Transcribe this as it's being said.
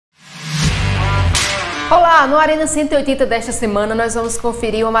Olá, no Arena 180 desta semana nós vamos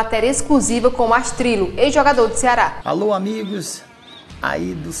conferir uma matéria exclusiva com o Mastrilo, ex-jogador do Ceará. Alô amigos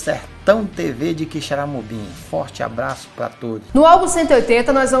aí do SerTão TV de Quixaramobim, forte abraço para todos. No álbum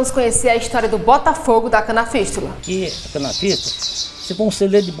 180 nós vamos conhecer a história do Botafogo da Canafístula. Que a Canafístula se foi um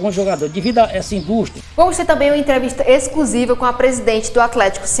celeiro de bons jogadores, devido a essa indústria. Vamos ter também uma entrevista exclusiva com a presidente do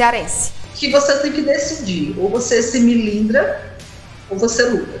Atlético Cearense. Que você tem que decidir, ou você se milindra ou você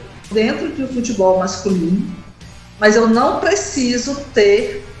luta. Dentro do futebol masculino, mas eu não preciso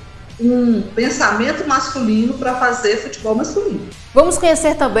ter um pensamento masculino para fazer futebol masculino. Vamos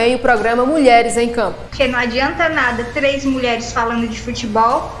conhecer também o programa Mulheres em Campo. Porque não adianta nada 3 mulheres falando de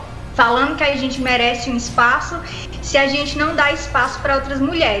futebol, falando que a gente merece um espaço, se a gente não dá espaço para outras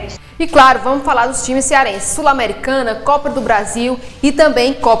mulheres. E claro, vamos falar dos times cearenses, Sul-Americana, Copa do Brasil e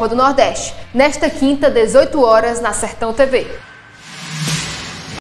também Copa do Nordeste. Nesta quinta, 18 horas, na SerTão TV.